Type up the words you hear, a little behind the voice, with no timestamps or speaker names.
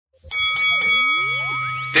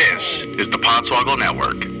This is the Podswoggle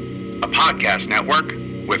Network, a podcast network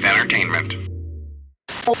with entertainment.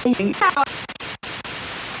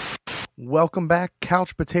 Welcome back,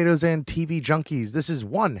 couch potatoes and TV junkies. This is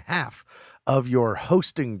one half of your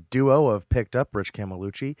hosting duo of Picked Up, Rich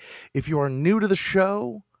Camelucci. If you are new to the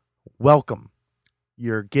show, welcome.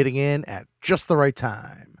 You're getting in at just the right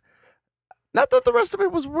time. Not that the rest of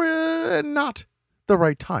it was not the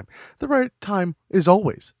right time. The right time is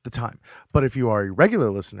always the time. But if you are a regular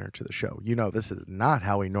listener to the show, you know this is not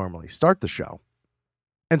how we normally start the show.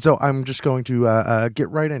 And so I'm just going to get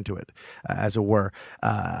right into it, as it were.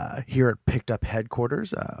 Here at Picked Up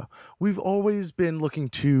headquarters, we've always been looking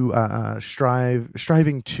to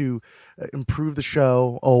striving to improve the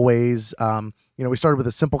show. Always, we started with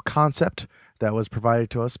a simple concept that was provided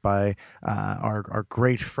to us by our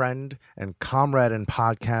great friend and comrade in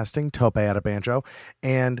podcasting, Tope Atabanjo,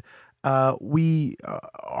 and we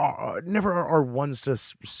never are ones to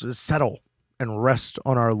settle and rest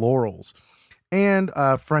on our laurels. And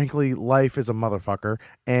frankly, life is a motherfucker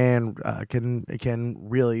and can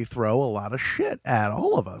really throw a lot of shit at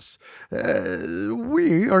all of us.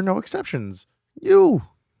 We are no exceptions.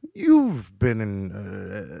 You've been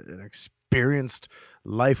an experienced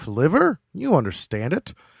life liver. You understand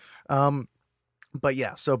it. But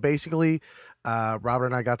yeah, so basically, Robert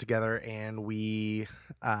and I got together and we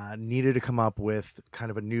needed to come up with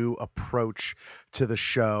kind of a new approach to the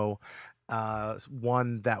show.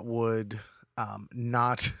 One that would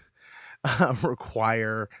not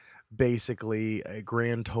require basically a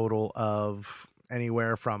grand total of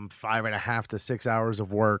anywhere from 5.5 to 6 hours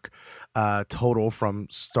of work total from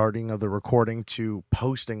starting of the recording to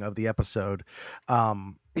posting of the episode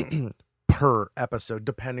per episode,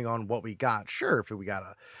 depending on what we got. Sure, if we got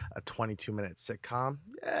a 22-minute sitcom,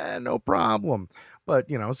 no problem. But,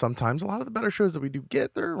 sometimes a lot of the better shows that we do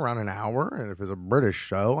get, they're around an hour. And if it's a British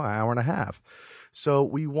show, an hour and a half. So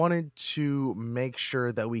we wanted to make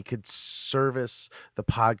sure that we could service the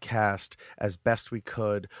podcast as best we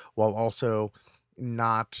could while also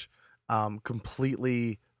not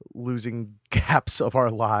completely losing gaps of our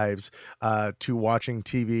lives to watching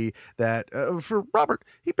TV that for Robert,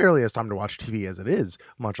 he barely has time to watch TV as it is,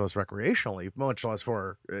 much less recreationally, much less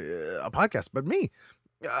for a podcast. But me,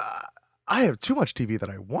 I have too much TV that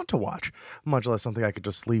I want to watch, much less something I could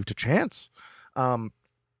just leave to chance.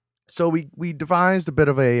 So we devised a bit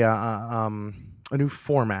of a new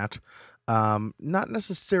format, not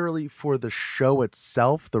necessarily for the show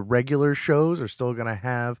itself. The regular shows are still going to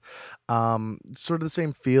have sort of the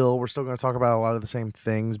same feel. We're still going to talk about a lot of the same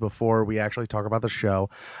things before we actually talk about the show.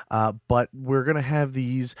 But we're going to have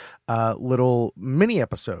these little mini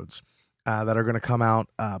episodes that are going to come out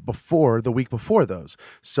before the week before those.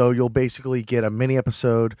 So you'll basically get a mini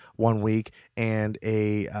episode one week and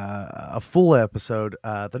a full episode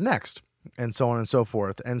the next, and so on and so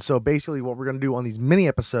forth. And so basically what we're going to do on these mini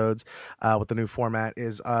episodes with the new format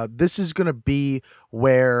is this is going to be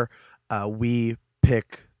where we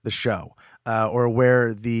pick the show or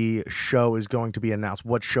where the show is going to be announced,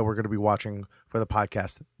 what show we're going to be watching for the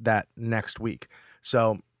podcast that next week.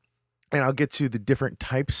 So, and I'll get to the different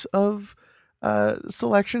types of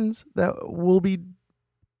selections that we'll be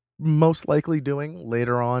most likely doing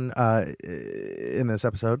later on in this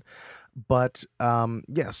episode. But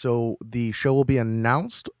so the show will be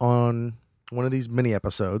announced on one of these mini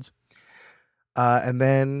episodes, and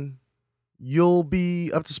then you'll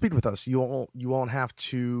be up to speed with us. You won't have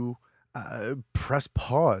to press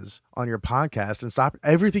pause on your podcast and stop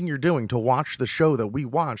everything you're doing to watch the show that we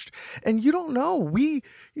watched. And you don't know, we're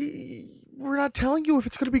not telling you if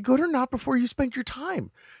it's going to be good or not before you spend your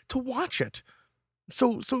time to watch it.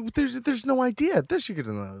 So there's no idea. This you could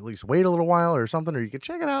at least wait a little while or something, or you could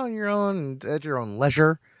check it out on your own at your own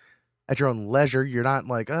leisure. At your own leisure, you're not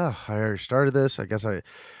like, oh, I already started this. I guess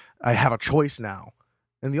I have a choice now.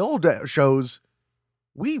 In the old shows,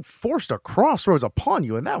 we forced a crossroads upon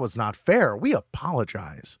you, and that was not fair. We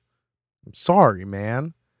apologize. I'm sorry,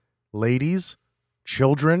 man. Ladies,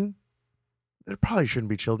 children. There probably shouldn't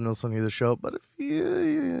be children listening to the show, but if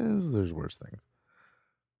there's worse things.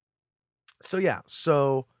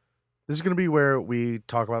 So this is going to be where we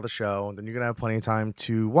talk about the show, and then you're going to have plenty of time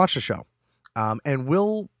to watch the show. And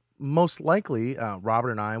we'll most likely, Robert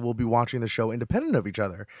and I will be watching the show independent of each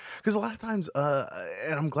other. Because a lot of times,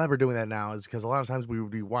 and I'm glad we're doing that now, is because a lot of times we would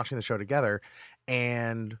be watching the show together,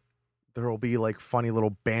 and there will be like funny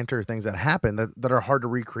little banter things that happen that are hard to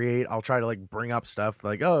recreate. I'll try to like bring up stuff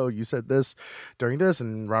like, oh, you said this during this,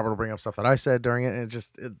 and Robert will bring up stuff that I said during it, and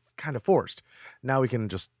it's kind of forced. Now we can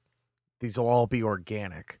these will all be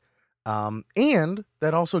organic. And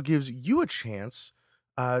that also gives you a chance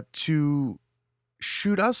to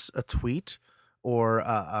shoot us a tweet or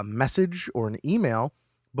a message or an email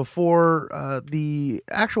before the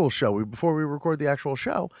actual show, before we record the actual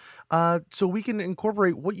show, so we can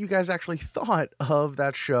incorporate what you guys actually thought of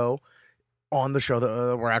that show on the show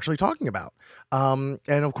that we're actually talking about. And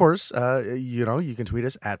of course, you can tweet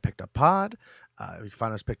us at Picked Up Pod. You can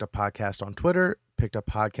find us Picked Up Podcast on Twitter,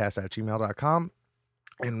 pickeduppodcast@gmail.com.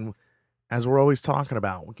 And as we're always talking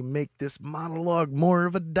about, we can make this monologue more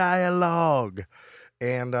of a dialogue.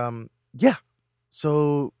 And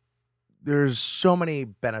so there's so many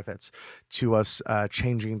benefits to us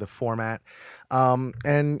changing the format.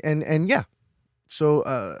 And yeah, so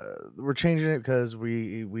we're changing it because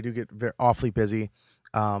we do get awfully busy,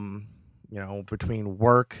 between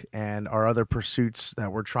work and our other pursuits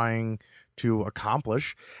that we're trying to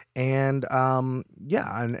accomplish. And and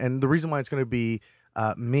the reason why it's going to be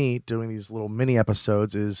me doing these little mini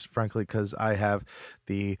episodes is frankly because I have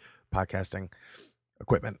the podcasting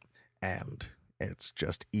equipment and it's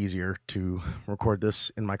just easier to record this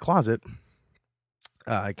in my closet,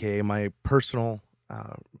 aka my personal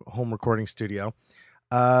home recording studio,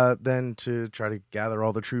 than to try to gather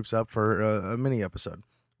all the troops up for a mini episode.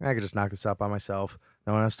 I could just knock this out by myself.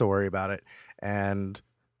 No one has to worry about it. And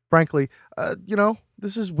frankly,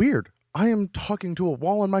 this is weird. I am talking to a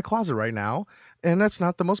wall in my closet right now, and that's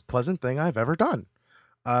not the most pleasant thing I've ever done.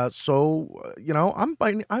 I am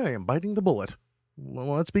biting the bullet. Well,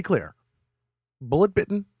 let's be clear. Bullet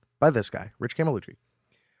bitten by this guy, Rich Camelucci.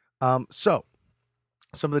 So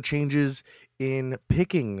some of the changes in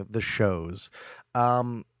picking the shows.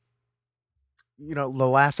 The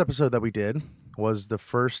last episode that we did was the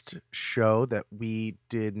first show that we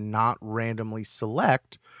did not randomly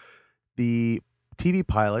select the TV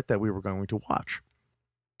pilot that we were going to watch.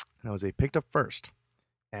 That was a picked up first.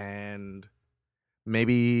 And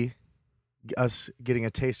maybe us getting a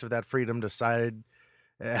taste of that freedom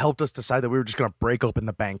helped us decide that we were just going to break open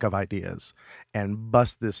the bank of ideas and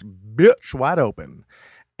bust this bitch wide open.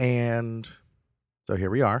 And so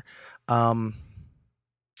here we are.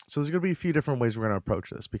 So there's going to be a few different ways we're going to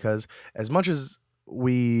approach this, because as much as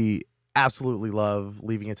we absolutely love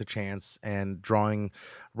leaving it to chance and drawing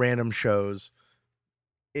random shows,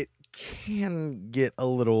 it can get a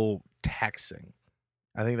little taxing.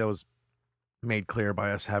 I think that was made clear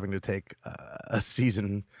by us having to take a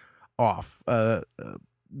season off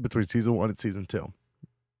between season 1 and season 2.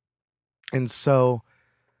 And so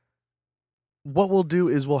what we'll do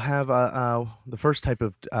is we'll have the first type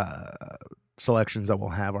of selections that we'll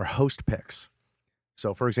have are host picks.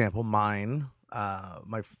 So for example, mine,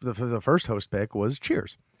 the first host pick was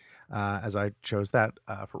Cheers, as I chose that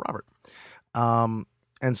for Robert.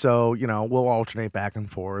 And so, we'll alternate back and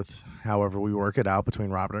forth however we work it out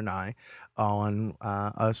between Robert and I on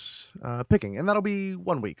us picking. And that'll be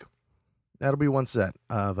 1 week. That'll be one set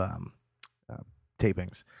of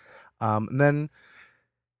tapings. And then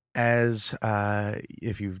as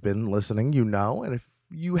if you've been listening, and if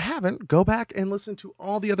you haven't, go back and listen to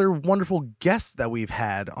all the other wonderful guests that we've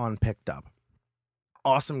had on Picked Up.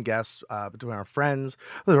 Awesome guests between our friends.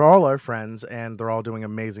 They're all our friends, and they're all doing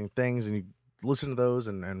amazing things. And you listen to those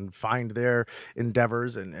and find their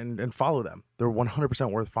endeavors and follow them. They're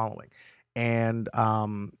 100% worth following. And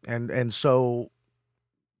so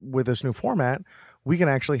with this new format, we can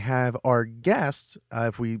actually have our guests,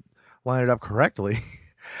 if we line it up correctly,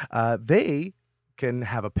 they can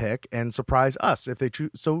have a pick and surprise us if they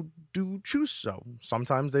choose so.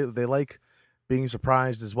 Sometimes they like being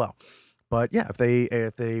surprised as well. But yeah, if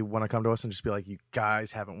they want to come to us and just be like, you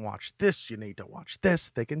guys haven't watched this, you need to watch this,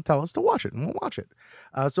 they can tell us to watch it and we'll watch it.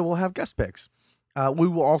 So we'll have guest picks. We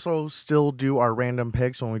will also still do our random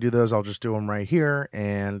picks. When we do those, I'll just do them right here,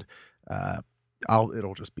 and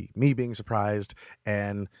it'll just be me being surprised,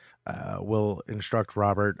 and we'll instruct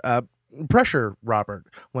Robert, pressure Robert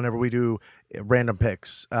whenever we do random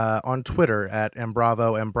picks on Twitter at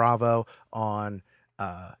mbravo, on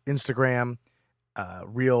Instagram,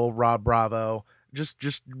 real Rob Bravo.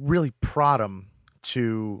 Just really prod him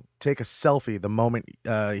to take a selfie the moment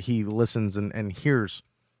he listens and hears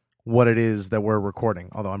what it is that we're recording.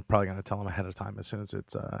 Although I'm probably going to tell him ahead of time as soon as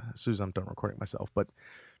I'm done recording myself. But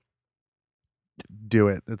do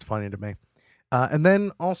it. It's funny to me. And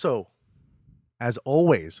then also, as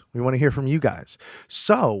always, we want to hear from you guys.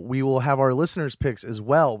 So we will have our listeners' picks as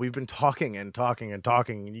well. We've been talking, and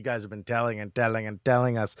you guys have been telling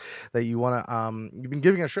us that you want to, you've been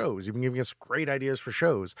giving us shows. You've been giving us great ideas for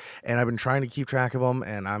shows. And I've been trying to keep track of them,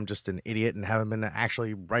 and I'm just an idiot and haven't been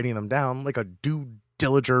actually writing them down like a due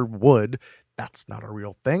diligence would. That's not a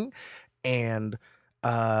real thing. And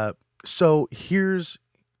so here's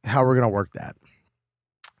how we're going to work that.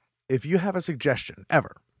 if you have a suggestion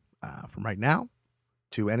ever, from right now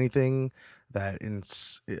to anything that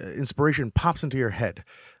inspiration pops into your head,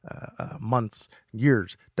 months,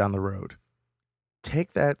 years down the road,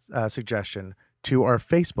 take that suggestion to our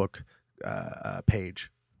Facebook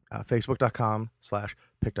page,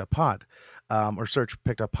 facebook.com/pickeduppod, or search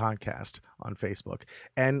Picked Up Podcast on Facebook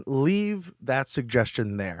and leave that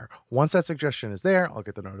suggestion there. Once that suggestion is there, I'll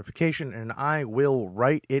get the notification and I will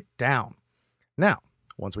write it down. Now,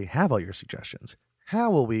 once we have all your suggestions,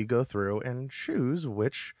 how will we go through and choose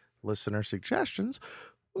which listener suggestions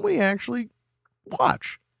we actually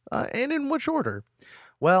watch, and in which order?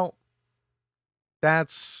 Well,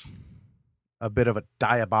 that's a bit of a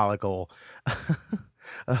diabolical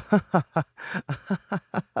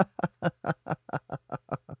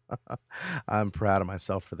I'm proud of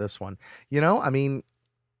myself for this one. I mean,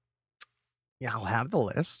 yeah, I'll have the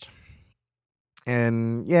list.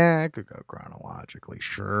 And yeah, I could go chronologically,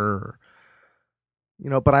 sure.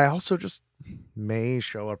 But I also just may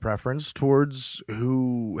show a preference towards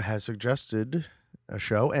who has suggested a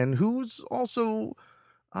show and who's also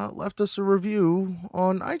left us a review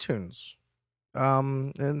on iTunes,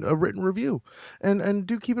 and a written review. And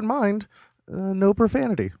do keep in mind, no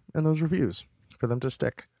profanity in those reviews for them to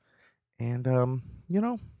stick. And,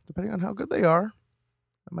 depending on how good they are,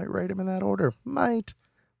 I might write them in that order. Might,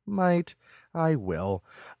 I will.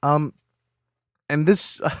 And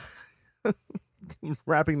this...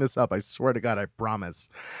 wrapping this up, I swear to God, I promise,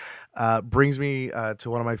 brings me to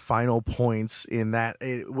one of my final points in that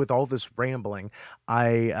with all this rambling,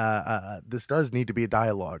 this does need to be a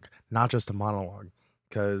dialogue, not just a monologue,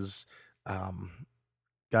 because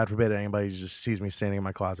God forbid anybody just sees me standing in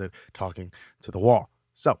my closet talking to the wall.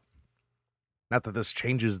 So, not that this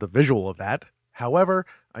changes the visual of that. However,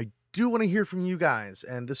 I do want to hear from you guys,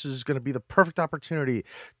 and this is going to be the perfect opportunity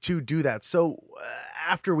to do that. So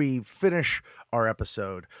after we finish our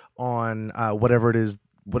episode on whatever it is,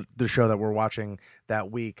 what the show that we're watching that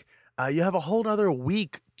week, you have a whole other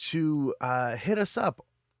week to hit us up,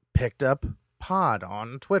 Picked Up Pod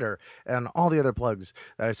on Twitter, and all the other plugs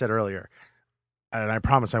that I said earlier. And I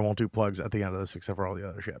promise I won't do plugs at the end of this except for all the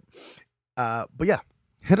other shit. But yeah,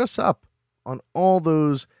 hit us up on all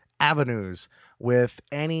those avenues with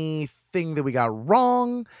anything that we got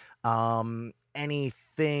wrong,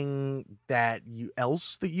 anything that you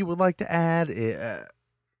would like to add,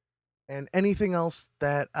 and anything else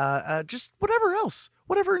that just whatever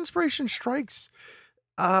inspiration strikes,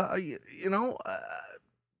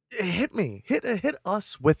 hit me, hit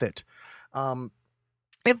us with it.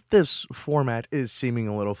 If this format is seeming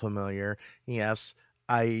a little familiar, yes,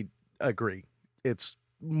 I agree. It's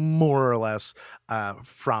more or less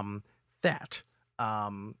from that.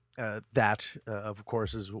 Of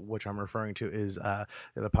course, is which I'm referring to is the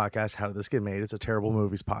podcast How Did This Get Made? It's a terrible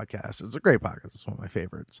movies podcast. It's a great podcast. It's one of my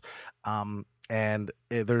favorites.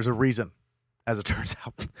 There's a reason, as it turns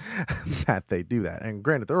out, that they do that. And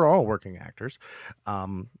granted, they're all working actors,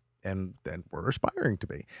 and we're aspiring to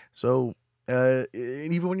be. So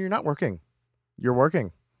even when you're not working, you're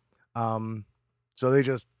working. So they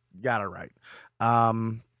just got it right.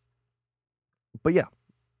 But yeah,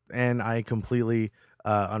 and I completely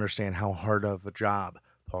understand how hard of a job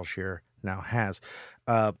Paul Scheer now has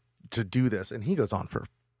to do this, and he goes on for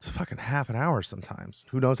fucking half an hour sometimes.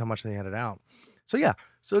 Who knows how much they edit out? So yeah,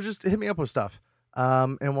 so just hit me up with stuff,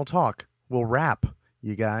 and we'll talk. We'll rap,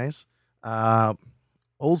 you guys,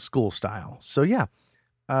 old school style. So yeah,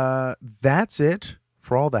 that's it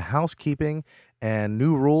for all the housekeeping and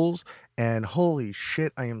new rules. And holy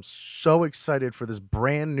shit, I am so excited for this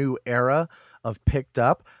brand new era of Picked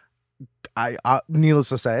Up. I needless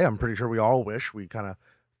to say, I'm pretty sure we all wish we kind of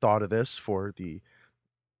thought of this for the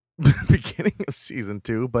beginning of season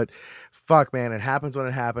 2, but fuck, man, it happens when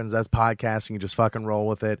it happens. That's podcasting. You just fucking roll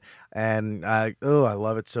with it. And I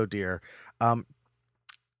love it so dear.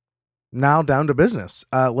 Now down to business.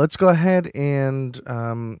 Let's go ahead and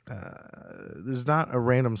there's not a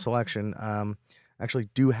random selection. Actually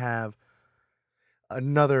do have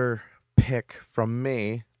another pick from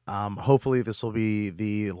me. Hopefully this will be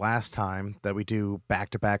the last time that we do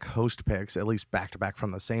back-to-back host picks, at least back-to-back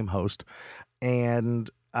from the same host. And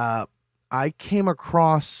I came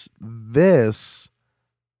across this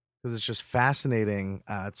because it's just fascinating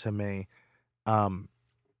to me.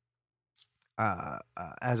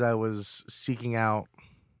 As I was seeking out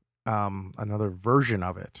another version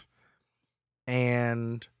of it.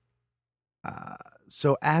 And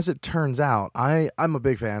so as it turns out, I'm a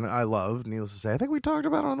big fan. I love, needless to say, I think we talked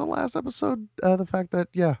about it on the last episode, the fact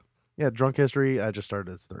that, Drunk History just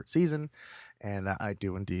started its 3rd season, and I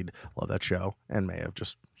do indeed love that show, and may have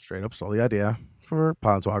just straight up stole the idea for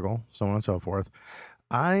Podswoggle, so on and so forth.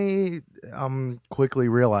 I am quickly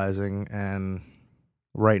realizing, and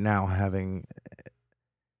right now having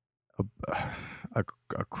a, a,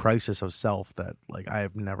 a crisis of self, that like I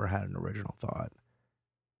have never had an original thought.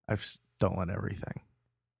 I've stolen everything.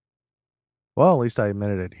 Well, at least I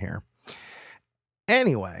admitted it here.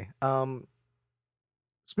 Anyway,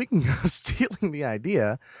 speaking of stealing the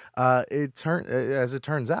idea, as it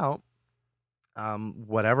turns out,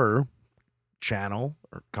 whatever channel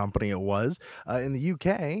or company it was in the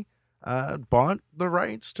UK bought the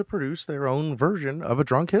rights to produce their own version of A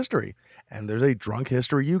Drunk History, and there's a Drunk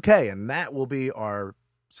History UK, and that will be our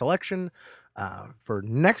selection for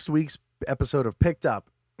next week's episode of Picked Up.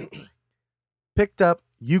 Picked Up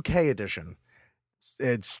UK edition.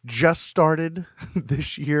 It's just started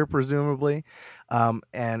this year, presumably,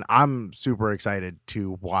 and I'm super excited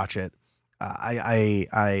to watch it.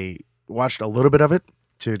 I watched a little bit of it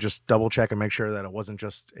to just double check and make sure that it wasn't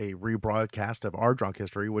just a rebroadcast of our Drunk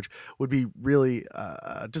History, which would be really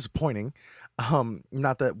disappointing.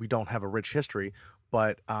 Not that we don't have a rich history,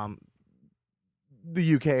 but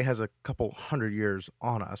the UK has a couple hundred years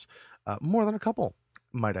on us, more than a couple,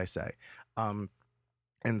 might I say.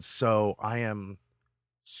 And so I am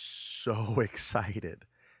so excited.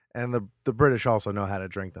 And the British also know how to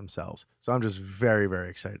drink themselves. So I'm just very, very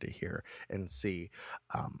excited to hear and see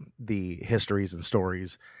the histories and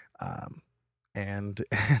stories and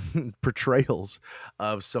portrayals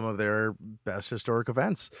of some of their best historic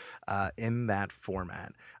events in that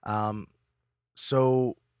format.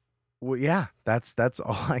 So yeah, that's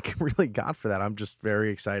all I really got for that. I'm just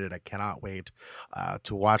very excited. I cannot wait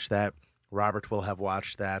to watch that. Robert will have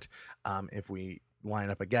watched that. If we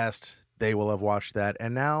line up a guest, they will have watched that.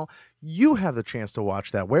 And now you have the chance to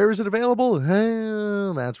watch that. Where is it available?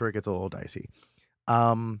 That's where it gets a little dicey.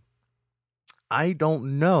 I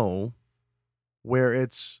don't know where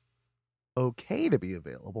it's okay to be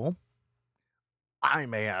available. I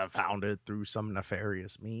may have found it through some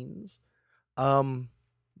nefarious means. But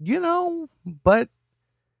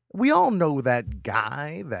we all know that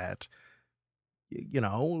guy that,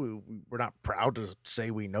 we're not proud to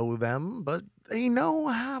say we know them, but they know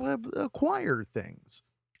how to acquire things.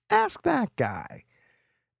 Ask that guy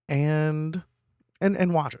and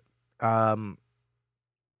watch it.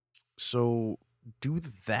 So do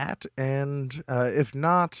that. And if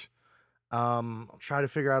not, I'll try to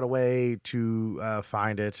figure out a way to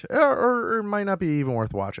find it, or it might not be even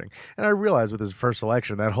worth watching. And I realize with his first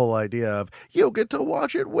selection, that whole idea of you'll get to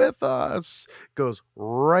watch it with us goes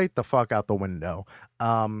right the fuck out the window.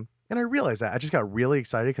 And I realized that I just got really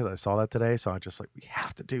excited because I saw that today. So I just we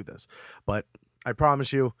have to do this. But I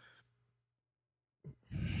promise you,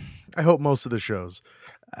 I hope most of the shows,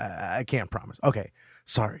 I can't promise. Okay,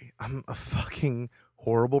 sorry, I'm a fucking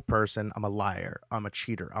horrible person. I'm a liar. I'm a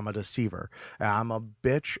cheater. I'm a deceiver. I'm a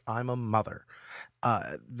bitch. I'm a mother.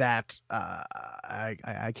 I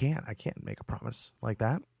can't make a promise like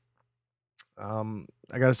that. I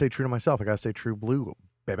gotta stay true to myself. I gotta stay true blue,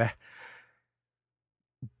 baby.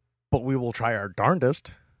 But we will try our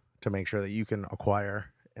darndest to make sure that you can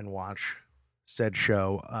acquire and watch said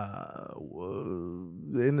show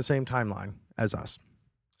in the same timeline as us.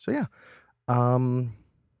 So yeah.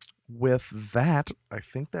 With that, I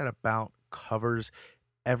think that about covers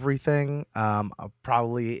everything. I'll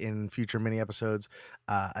probably in future mini episodes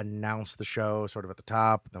announce the show sort of at the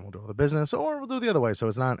top, then we'll do all the business, or we'll do it the other way so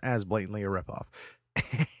it's not as blatantly a ripoff.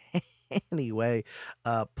 Anyway,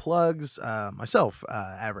 plugs, myself,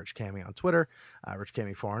 Average Cammy on Twitter, Rich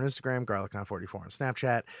Cammy 4 on Instagram, Garlic944 on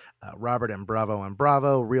Snapchat, Robert M. Bravo on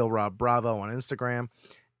Bravo, Real Rob Bravo on Instagram.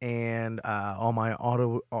 And all my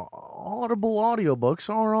Audible audiobooks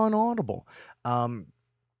are on Audible. And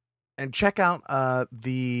check out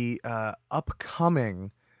the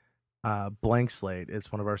upcoming Blank Slate.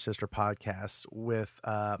 It's one of our sister podcasts with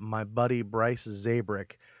my buddy Bryce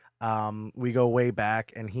Zabrick. We go way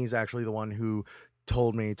back, and he's actually the one who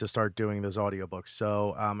told me to start doing those audiobooks.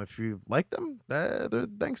 So if you like them, they're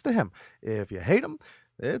thanks to him. If you hate them,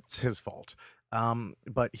 it's his fault.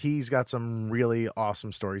 But he's got some really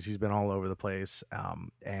awesome stories. He's been all over the place.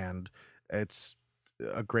 And it's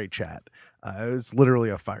a great chat. It's literally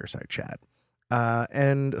a fireside chat.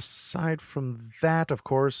 And aside from that, of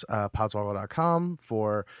course, podswoggle.com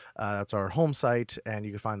for that's our home site, and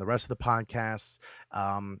you can find the rest of the podcasts,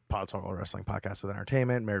 Podswoggle Wrestling Podcast with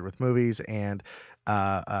Entertainment, Married with Movies, and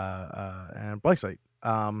Blank Slate.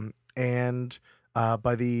 And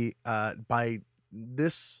by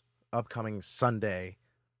this upcoming Sunday,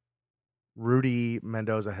 Rudy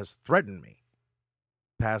Mendoza has threatened me,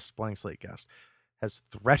 past Blank Slate guest, has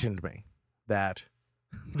threatened me that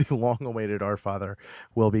the long-awaited Our Father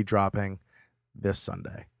will be dropping this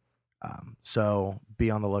Sunday. So be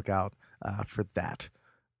on the lookout for that.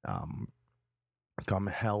 Come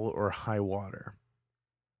hell or high water.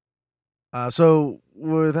 So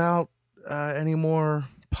without any more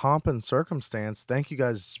pomp and circumstance, thank you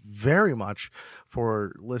guys very much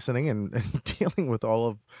for listening and dealing with all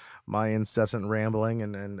of my incessant rambling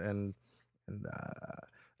and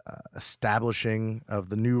establishing of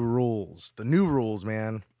the new rules,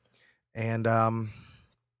 man. And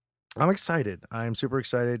I'm excited. I'm super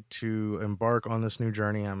excited to embark on this new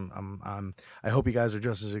journey. I hope you guys are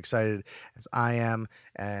just as excited as I am,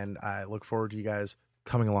 and I look forward to you guys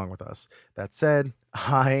coming along with us. That said,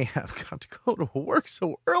 I have got to go to work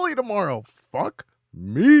so early tomorrow. Fuck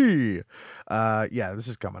me. Yeah, this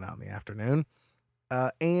is coming out in the afternoon.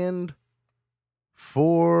 And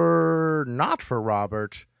not for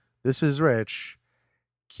Robert, this is Rich.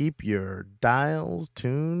 Keep your dials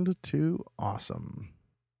tuned to awesome.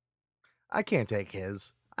 I can't take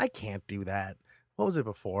his. I can't do that. What was it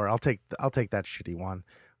before? I'll take that shitty one.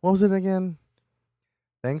 What was it again?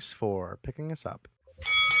 Thanks for picking us up.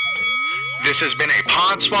 This has been a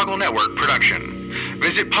Podswoggle Network production.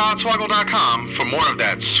 Visit podswoggle.com for more of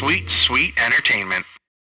that sweet, sweet entertainment.